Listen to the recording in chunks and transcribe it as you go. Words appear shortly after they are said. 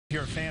If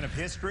you're a fan of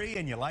history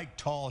and you like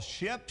tall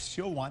ships,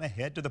 you'll want to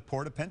head to the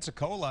port of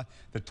Pensacola.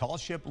 The tall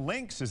ship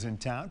LYNX is in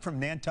town from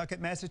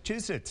Nantucket,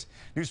 Massachusetts.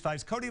 News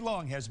 5's Cody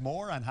Long has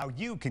more on how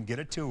you can get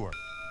a tour.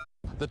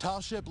 The tall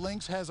ship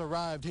LYNX has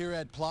arrived here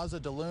at Plaza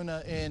de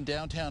Luna in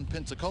downtown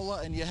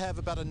Pensacola, and you have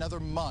about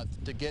another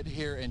month to get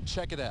here and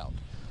check it out.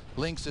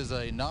 LYNX is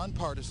a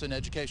nonpartisan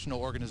educational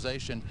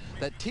organization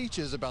that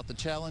teaches about the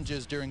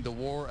challenges during the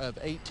War of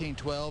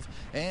 1812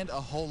 and a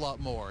whole lot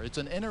more. It's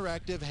an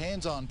interactive,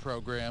 hands-on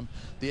program.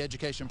 The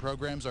education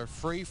programs are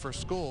free for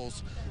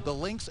schools. The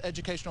LYNX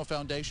Educational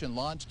Foundation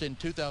launched in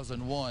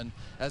 2001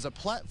 as a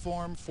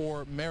platform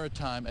for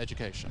maritime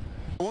education.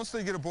 Once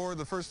they get aboard,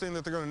 the first thing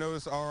that they're going to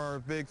notice are our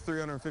big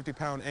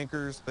 350-pound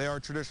anchors. They are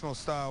traditional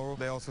style.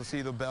 They also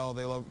see the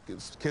bell.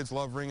 Kids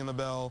love ringing the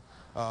bell.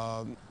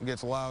 It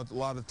gets loud a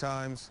lot of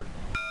times.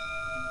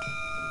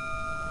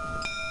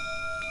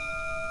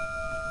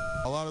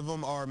 A lot of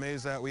them are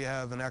amazed that we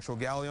have an actual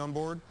galley on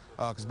board,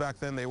 because back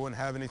then they wouldn't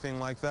have anything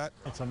like that.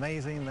 It's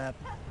amazing that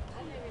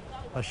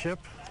a ship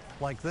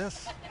like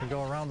this could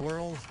go around the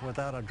world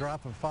without a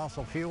drop of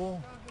fossil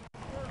fuel,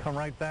 come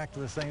right back to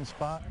the same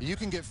spot. You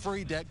can get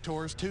free deck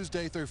tours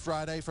Tuesday through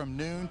Friday from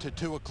noon to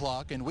 2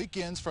 o'clock and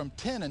weekends from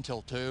 10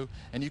 until 2,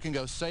 and you can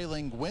go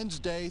sailing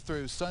Wednesday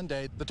through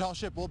Sunday. The tall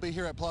ship will be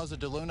here at Plaza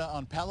de Luna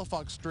on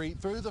Palafox Street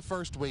through the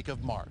first week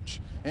of March.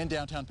 In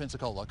downtown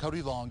Pensacola,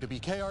 Cody Long,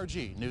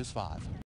 WKRG News 5.